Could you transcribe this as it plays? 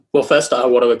Well, first, I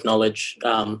want to acknowledge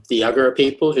the Yagara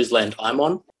people whose land I'm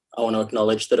on. I want to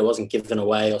acknowledge that it wasn't given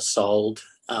away or sold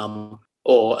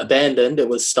or abandoned. It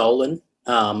was stolen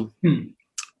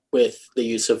with the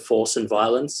use of force and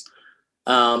violence,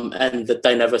 and that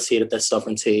they never ceded their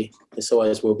sovereignty. This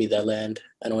always will be their land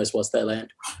and always was their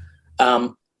land.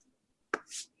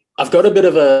 I've got a bit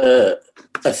of a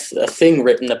thing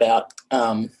written about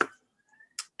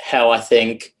how I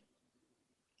think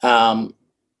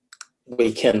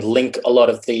we can link a lot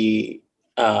of the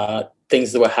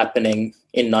things that were happening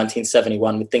in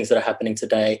 1971 with things that are happening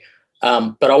today.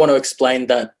 But I want to explain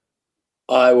that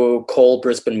I will call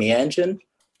Brisbane Meanjin.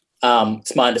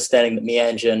 It's my understanding that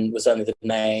Meanjin was only the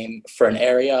name for an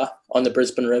area on the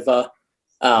Brisbane River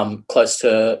close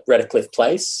to Redcliffe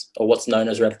Place, or what's known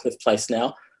as Redcliffe Place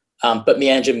now. But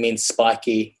Meanjin means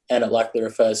spiky, and it likely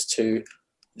refers to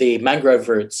the mangrove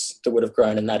roots that would have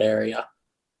grown in that area.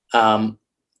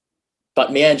 But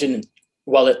Meanjin,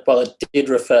 while it did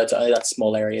refer to only that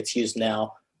small area, it's used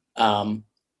now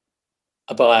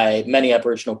by many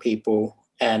Aboriginal people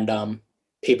and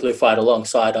people who fight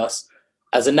alongside us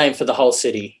as a name for the whole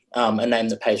city, a name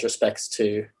that pays respects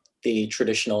to the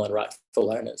traditional and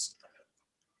rightful owners.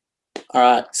 All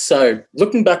right, so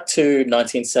looking back to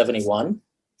 1971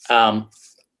 and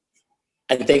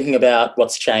thinking about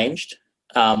what's changed,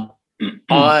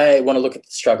 I want to look at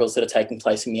the struggles that are taking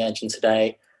place in Meanjin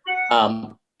today,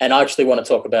 and I actually want to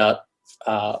talk about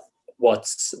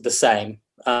what's the same,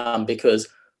 because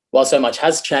while so much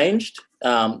has changed,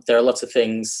 there are lots of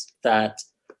things that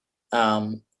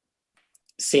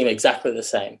seem exactly the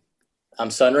same.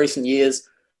 So in recent years,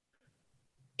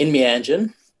 in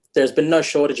Meanjin, there's been no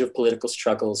shortage of political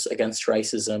struggles against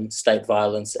racism, state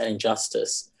violence, and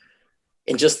injustice.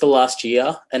 In just the last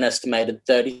year, an estimated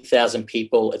 30,000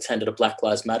 people attended a Black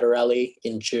Lives Matter rally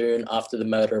in June after the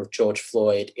murder of George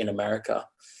Floyd in America.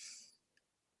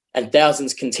 And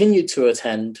thousands continued to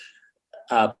attend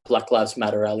Black Lives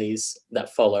Matter rallies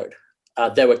that followed.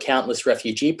 There were countless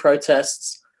refugee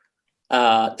protests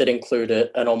that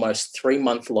included an almost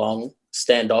 3-month-long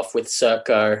standoff with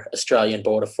Serco, Australian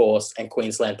Border Force, and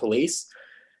Queensland Police.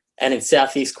 And in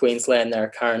southeast Queensland, there are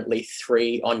currently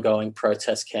 3 ongoing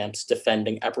protest camps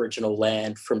defending Aboriginal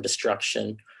land from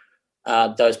destruction.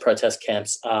 Those protest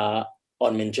camps are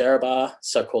on Minjerribah,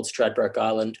 so-called Stradbroke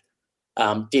Island,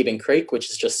 Deebing Creek, which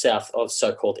is just south of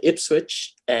so-called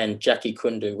Ipswich, and Jackie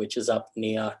Kundu, which is up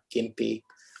near Gympie.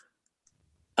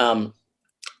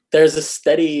 There's a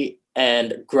steady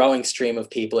and growing stream of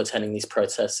people attending these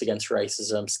protests against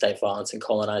racism, state violence, and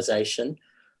colonisation.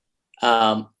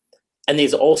 And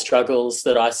these are all struggles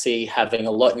that I see having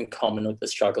a lot in common with the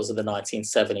struggles of the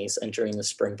 1970s and during the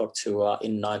Springbok tour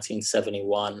in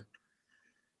 1971.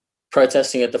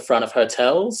 Protesting at the front of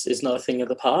hotels is not a thing of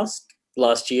the past.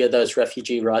 Last year, those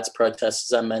refugee rights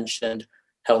protests, as I mentioned,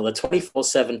 held a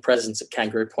 24/7 presence at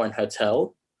Kangaroo Point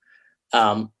Hotel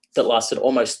that lasted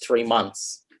almost 3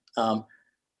 months,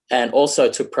 and also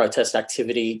took protest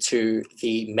activity to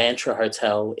the Mantra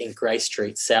Hotel in Grey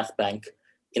Street, South Bank,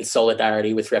 in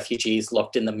solidarity with refugees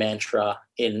locked in the Mantra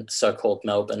in so-called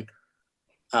Melbourne.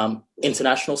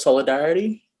 International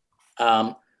solidarity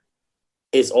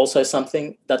is also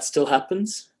something that still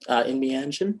happens in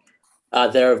Meanjin.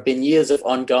 There have been years of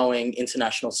ongoing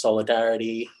international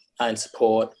solidarity in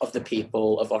support of the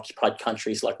people of occupied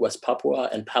countries like West Papua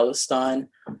and Palestine.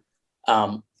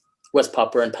 West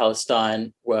Papua and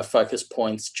Palestine were focus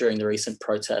points during the recent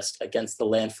protest against the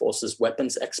Land Forces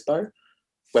Weapons Expo,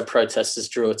 where protesters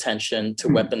drew attention to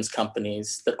weapons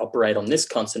companies that operate on this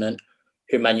continent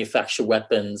who manufacture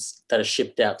weapons that are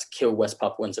shipped out to kill West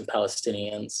Papuans and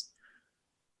Palestinians.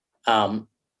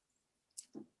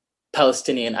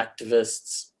 Palestinian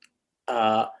activists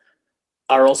are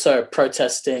also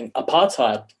protesting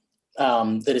apartheid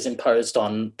that is imposed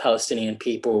on Palestinian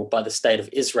people by the state of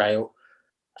Israel,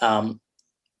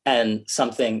 and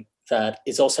something that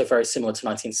is also very similar to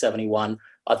 1971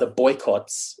 are the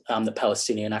boycotts that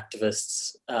Palestinian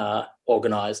activists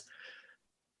organise.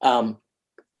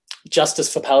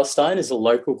 Justice for Palestine is a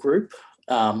local group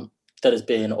that has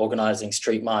been organising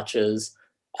street marches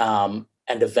and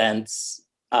events,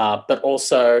 but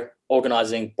also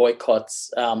organising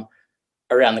boycotts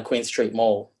around the Queen Street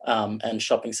Mall and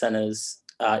shopping centres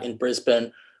in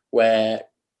Brisbane, where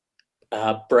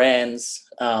brands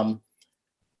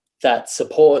that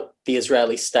support the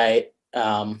Israeli state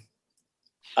are,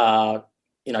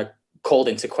 called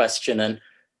into question,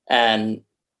 and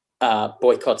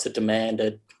boycotts are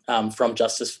demanded from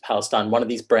Justice for Palestine. One of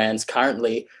these brands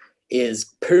currently is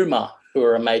Puma, who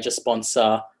are a major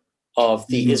sponsor of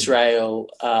the Israel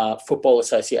Football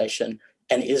Association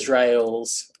and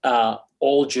Israel's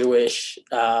all-Jewish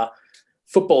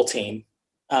football team,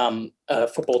 a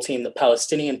football team that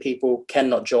Palestinian people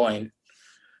cannot join.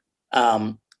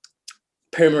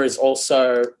 Puma is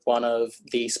also one of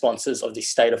the sponsors of the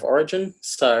State of Origin.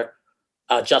 So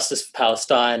Justice for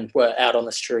Palestine were out on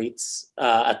the streets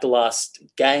at the last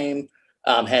game,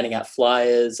 handing out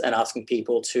flyers and asking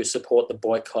people to support the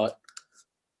boycott.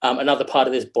 Another part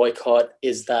of this boycott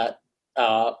is that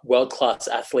world-class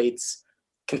athletes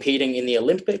competing in the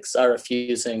Olympics are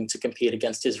refusing to compete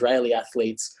against Israeli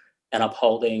athletes and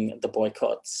upholding the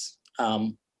boycotts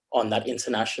on that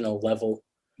international level.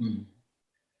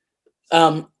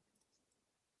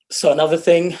 So another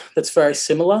thing that's very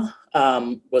similar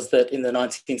was that in the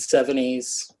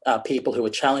 1970s, people who were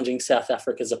challenging South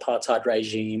Africa's apartheid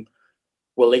regime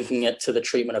were linking it to the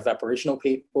treatment of Aboriginal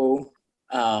people,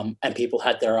 and people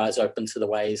had their eyes open to the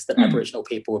ways that Aboriginal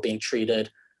people were being treated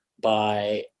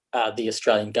by the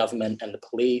Australian government and the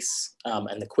police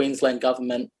and the Queensland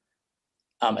government.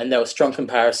 And there were strong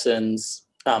comparisons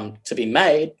to be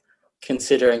made,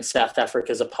 considering South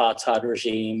Africa's apartheid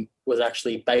regime was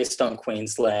actually based on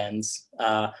Queensland's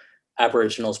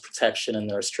Aboriginals Protection and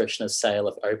the Restriction of Sale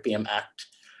of Opium Act.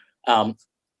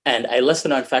 And a lesser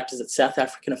known fact is that South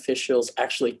African officials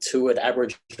actually toured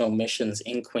Aboriginal missions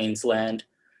in Queensland,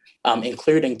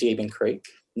 including Deben Creek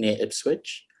near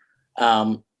Ipswich,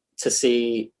 to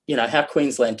see, how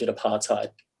Queensland did apartheid,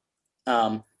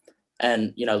 and,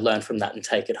 learn from that and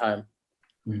take it home.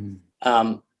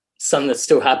 Something that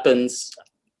still happens,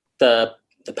 the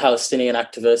Palestinian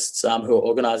activists who are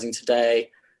organising today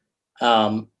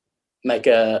make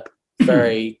a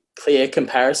very clear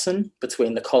comparison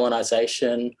between the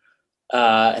colonisation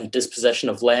and dispossession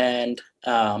of land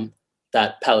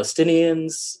that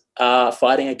Palestinians are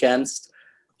fighting against,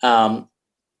 and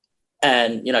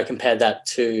compare that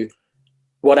to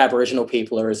what Aboriginal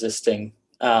people are resisting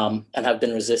and have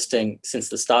been resisting since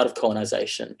the start of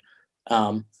colonisation.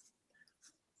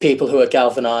 People who are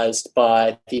galvanised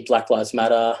by the Black Lives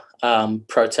Matter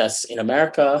protests in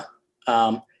America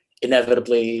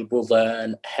inevitably will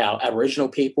learn how Aboriginal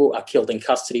people are killed in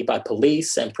custody by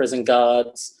police and prison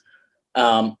guards.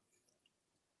 And,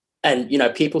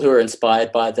 people who are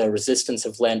inspired by the resistance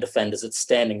of land defenders at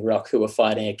Standing Rock who are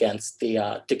fighting against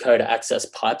the Dakota Access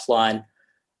Pipeline,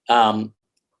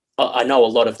 I know a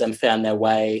lot of them found their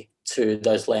way to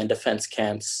those land defence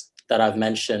camps that I've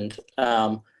mentioned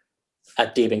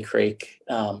at Deben Creek,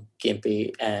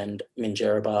 Gympie and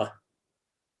Minjerribah.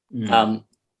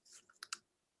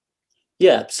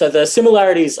 So the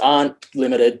similarities aren't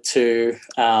limited to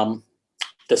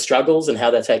the struggles and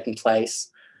how they're taking place,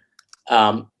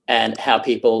 and how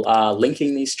people are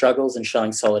linking these struggles and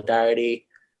showing solidarity.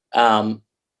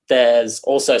 There's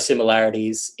also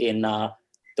similarities in the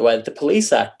way that the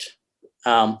police act.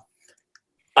 I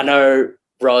know,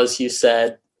 Roz, you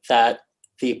said that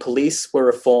the police were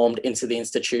reformed into the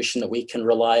institution that we can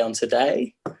rely on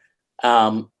today.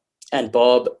 And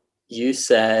Bob, you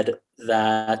said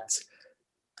that,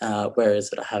 where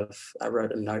is it? I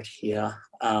wrote a note here,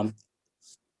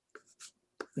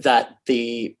 that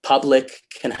the public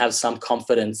can have some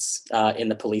confidence in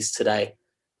the police today.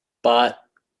 But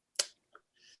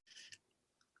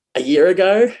a year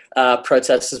ago,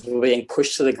 protesters were being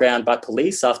pushed to the ground by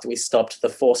police after we stopped the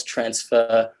forced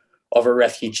transfer of a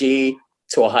refugee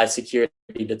to a high security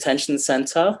detention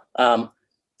centre.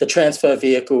 The transfer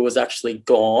vehicle was actually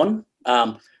gone.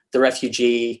 The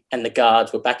refugee and the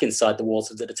guards were back inside the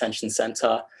walls of the detention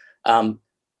centre.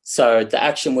 So the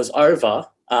action was over,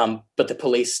 but the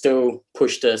police still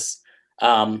pushed us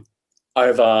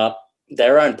over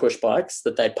their own push bikes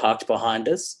that they'd parked behind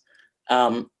us,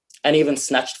 and even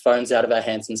snatched phones out of our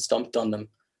hands and stomped on them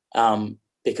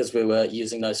because we were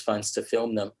using those phones to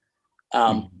film them.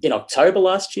 In October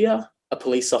last year, a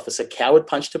police officer coward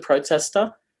punched a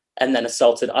protester and then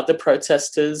assaulted other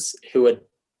protesters who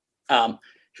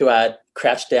had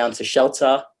crouched down to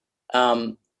shelter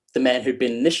the man who'd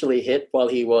been initially hit while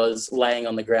he was laying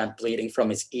on the ground bleeding from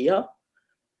his ear.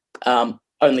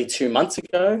 Only 2 months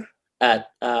ago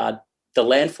at the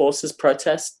Land Forces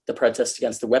protest, the protest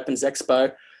against the Weapons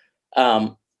Expo,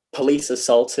 police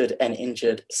assaulted and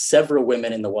injured several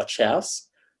women in the watch house.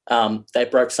 They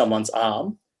broke someone's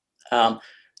arm.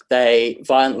 They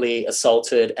violently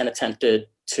assaulted and attempted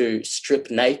to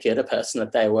strip naked a person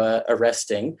that they were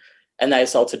arresting, and they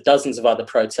assaulted dozens of other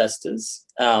protesters,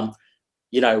 by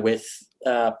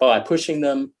pushing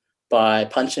them, by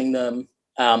punching them.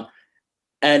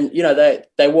 And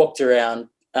they walked around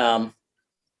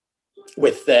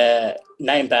with their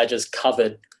name badges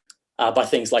covered by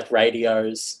things like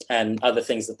radios and other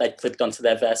things that they clipped onto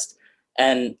their vest.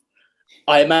 And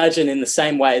I imagine in the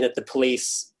same way that the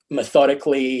police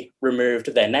methodically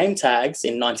removed their name tags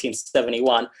in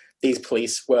 1971, these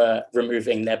police were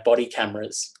removing their body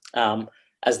cameras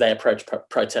as they approached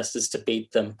protesters to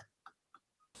beat them.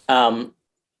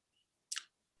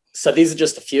 So these are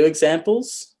just a few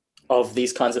examples of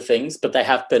these kinds of things, but they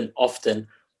happen often,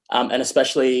 and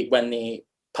especially when the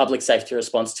public safety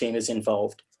response team is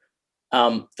involved.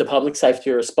 The public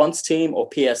safety response team, or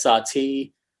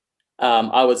PSRT,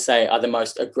 I would say are the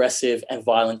most aggressive and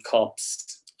violent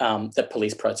cops that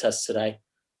police protest today.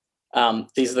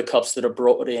 These are the cops that are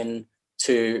brought in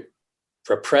to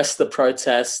repress the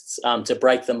protests, to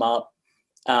break them up,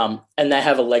 and they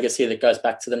have a legacy that goes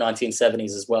back to the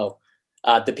 1970s as well.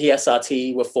 The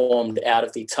PSRT were formed out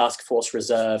of the Task Force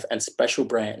Reserve and Special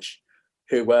Branch,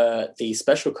 who were the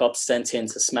special cops sent in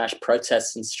to smash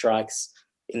protests and strikes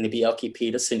in the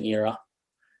Bjelke-Petersen era.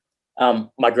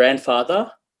 My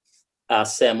grandfather,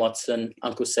 Sam Watson,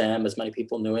 Uncle Sam, as many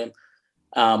people knew him,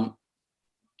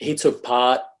 he took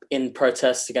part in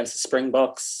protests against the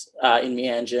Springboks in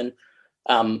Meanjin,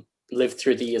 lived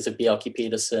through the years of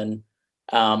Bjelke-Petersen,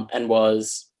 and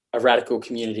was a radical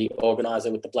community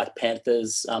organizer with the Black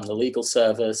Panthers, the Legal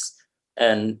Service,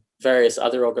 and various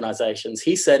other organizations.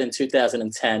 He said in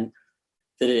 2010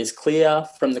 that it is clear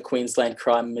from the Queensland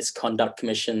Crime and Misconduct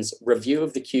Commission's review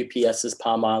of the QPS's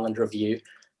Palm Island review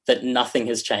that nothing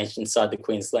has changed inside the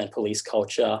Queensland police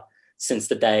culture since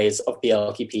the days of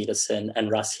Bjelke-Petersen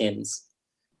and Russ Hinds.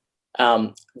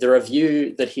 The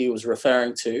review that he was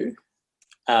referring to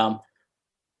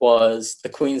was the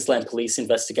Queensland police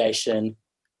investigation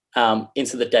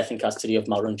into the death in custody of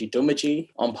Mulrunji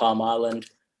Doomadgee on Palm Island.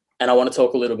 And I want to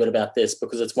talk a little bit about this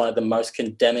because it's one of the most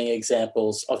condemning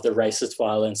examples of the racist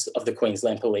violence of the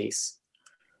Queensland police.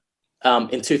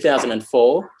 In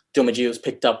 2004, Doomadgee was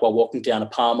picked up while walking down a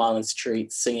Palm Island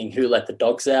street singing "Who Let the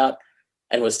Dogs Out"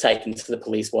 and was taken to the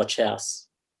police watch house.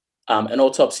 An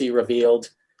autopsy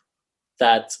revealed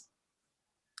that,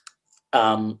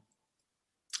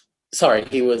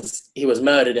 he was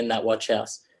murdered in that watch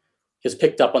house. He was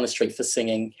picked up on the street for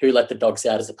singing "Who Let the Dogs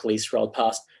Out" as the police rolled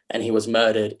past, and he was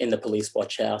murdered in the police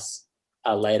watch house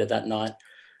later that night.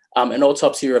 An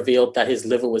autopsy revealed that his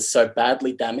liver was so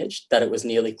badly damaged that it was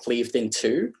nearly cleaved in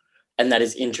two, and that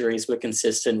his injuries were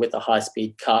consistent with a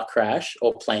high-speed car crash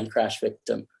or plane crash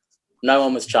victim. No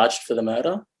one was charged for the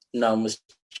murder. No one was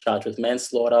charged with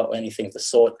manslaughter or anything of the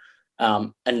sort,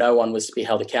 and no one was to be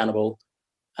held accountable.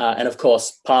 And of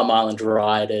course, Palm Island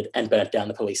rioted and burnt down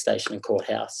the police station and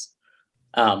courthouse.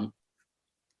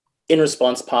 In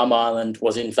response, Palm Island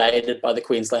was invaded by the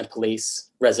Queensland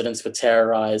police. Residents were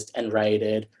terrorised and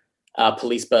raided.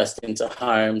 Police burst into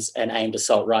homes and aimed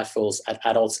assault rifles at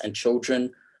adults and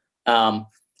children.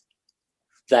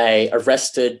 They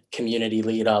arrested community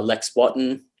leader Lex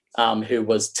Wotton, who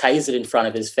was tasered in front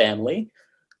of his family,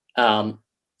 and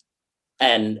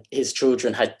his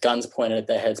children had guns pointed at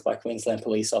their heads by Queensland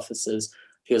police officers.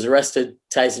 He was arrested,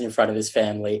 tasered in front of his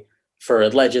family for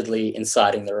allegedly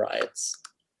inciting the riots.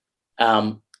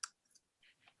 No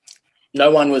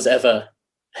one was ever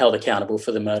held accountable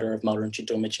for the murder of Mulrunji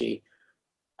Doomadgee.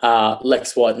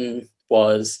 Lex Wotton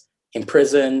was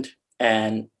imprisoned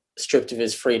and stripped of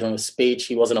his freedom of speech.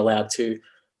 He wasn't allowed to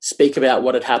speak about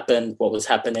what had happened, what was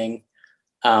happening.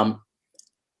 The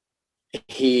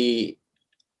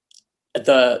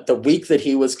week that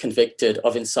he was convicted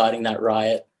of inciting that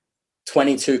riot,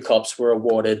 22 cops were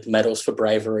awarded medals for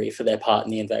bravery for their part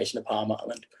in the invasion of Palm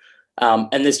Island.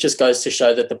 And this just goes to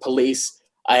show that the police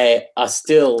are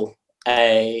still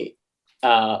a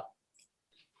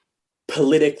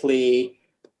politically,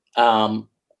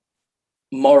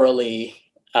 morally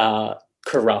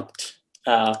corrupt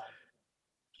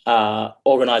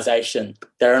organisation.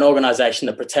 They're an organisation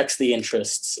that protects the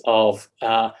interests of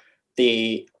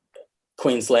the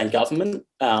Queensland government,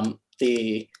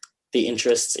 the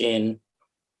interests in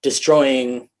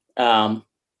destroying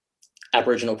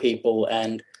Aboriginal people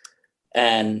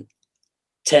and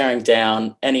tearing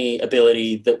down any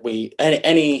ability that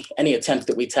any attempt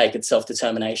that we take at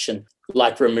self-determination,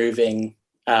 like removing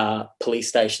police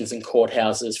stations and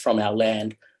courthouses from our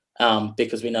land,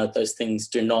 because we know that those things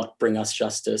do not bring us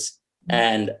justice,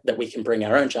 and that we can bring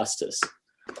our own justice.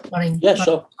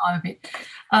 Sure. Time a bit.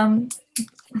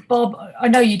 Bob, I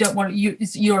know you don't want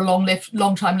you're a long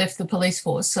time left the police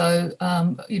force, so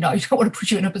you don't want to put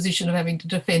you in a position of having to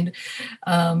defend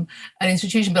an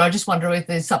institution. But I just wonder if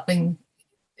there's anything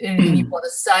you want to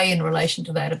say in relation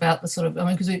to that, about the sort of,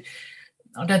 because I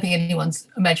don't think anyone's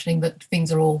imagining that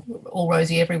things are all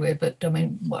rosy everywhere. But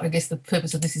I guess the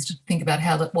purpose of this is to think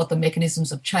about what the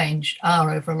mechanisms of change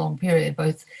are over a long period,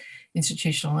 both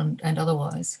institutional and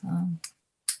otherwise.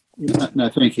 No,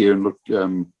 thank you. And look,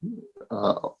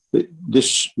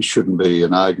 this shouldn't be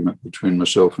an argument between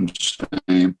myself and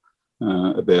Sam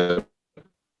about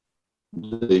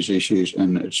these issues,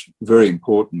 and it's very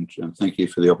important, and thank you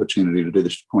for the opportunity to do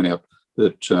this, to point out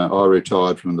that I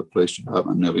retired from the police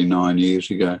department nearly 9 years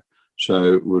ago,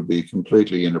 so it would be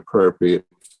completely inappropriate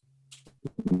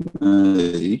for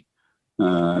me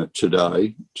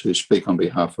today to speak on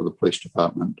behalf of the police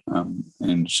department,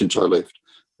 and since I left.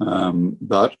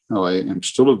 But I am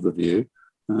still of the view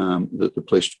that the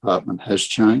police department has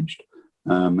changed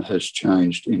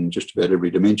in just about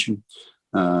every dimension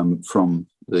from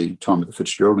the time of the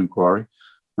Fitzgerald inquiry,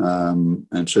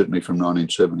 and certainly from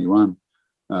 1971.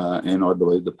 And I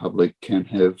believe the public can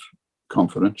have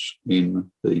confidence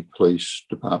in the police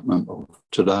department of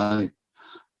today.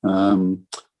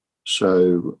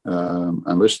 So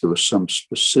unless there was some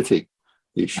specific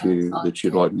issue that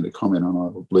you'd like me to comment on,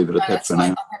 I'll leave it at that for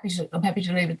now. I'm happy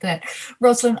to leave it at that.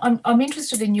 Rosalind, I'm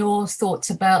interested in your thoughts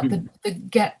about the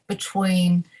gap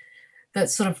between that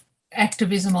sort of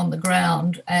activism on the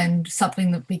ground and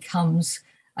something that becomes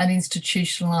an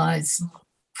institutionalized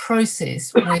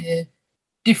process where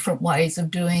different ways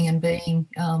of doing and being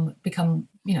become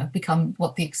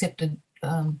what the accepted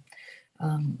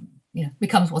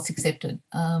becomes what's accepted.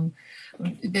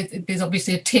 There's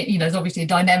obviously a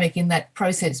dynamic in that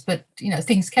process, but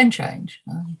things can change.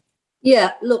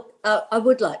 Yeah, look, I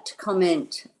would like to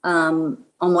comment on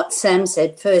what Sam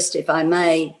said first, if I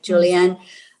may, Julianne.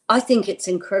 I think it's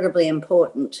incredibly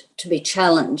important to be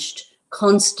challenged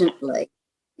constantly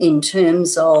in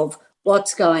terms of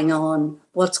what's going on,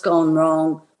 what's gone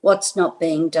wrong, what's not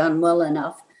being done well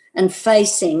enough, and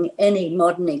facing any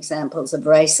modern examples of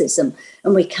racism,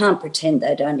 and we can't pretend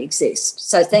they don't exist.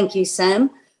 So thank you, Sam,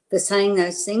 for saying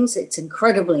those things. It's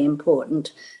incredibly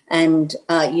important, and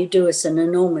you do us an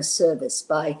enormous service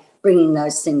by bringing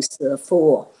those things to the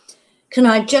fore.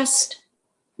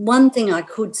 One thing I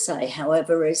could say,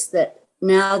 however, is that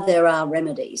now there are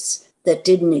remedies that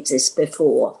didn't exist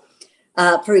before.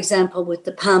 For example, with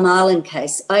the Palm Island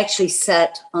case, I actually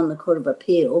sat on the Court of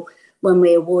Appeal when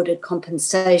we awarded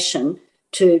compensation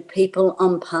to people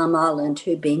on Palm Island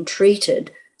who'd been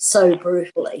treated so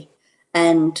brutally.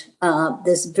 And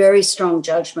there's very strong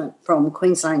judgment from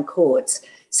Queensland courts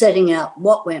setting out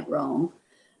what went wrong,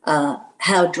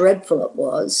 how dreadful it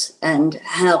was, and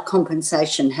how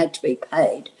compensation had to be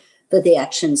paid for the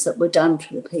actions that were done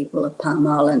to the people of Palm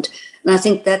Island. And I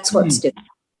think that's what's different,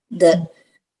 that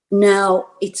now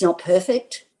it's not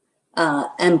perfect,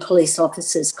 and police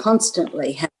officers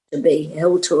constantly have to be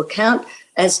held to account,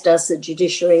 as does the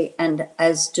judiciary and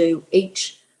as do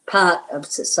each part of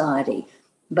society.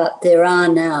 But there are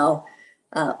now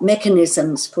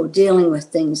mechanisms for dealing with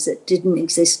things that didn't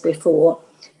exist before.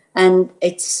 And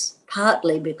it's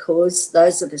partly because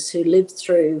those of us who lived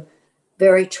through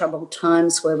very troubled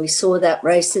times where we saw that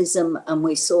racism and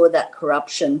we saw that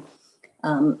corruption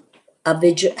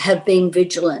have been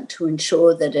vigilant to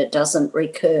ensure that it doesn't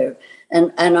recur.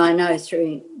 And I know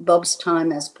through Bob's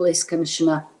time as Police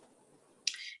Commissioner,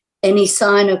 any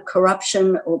sign of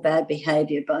corruption or bad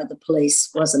behaviour by the police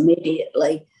was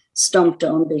immediately stomped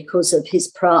on because of his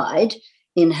pride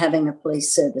in having a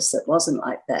police service that wasn't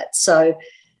like that. So,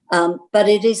 but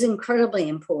it is incredibly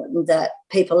important that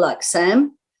people like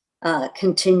Sam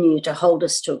continue to hold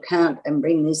us to account and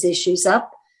bring these issues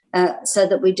up so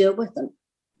that we deal with them.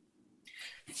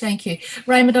 Thank you.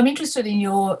 Raymond, I'm interested in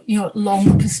your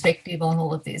long perspective on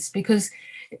all of this, because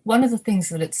one of the things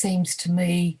that it seems to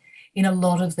me in a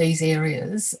lot of these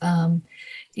areas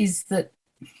is that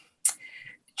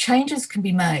changes can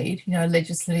be made,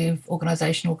 legislative,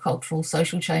 organisational, cultural,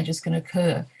 social changes can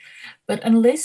occur, but unless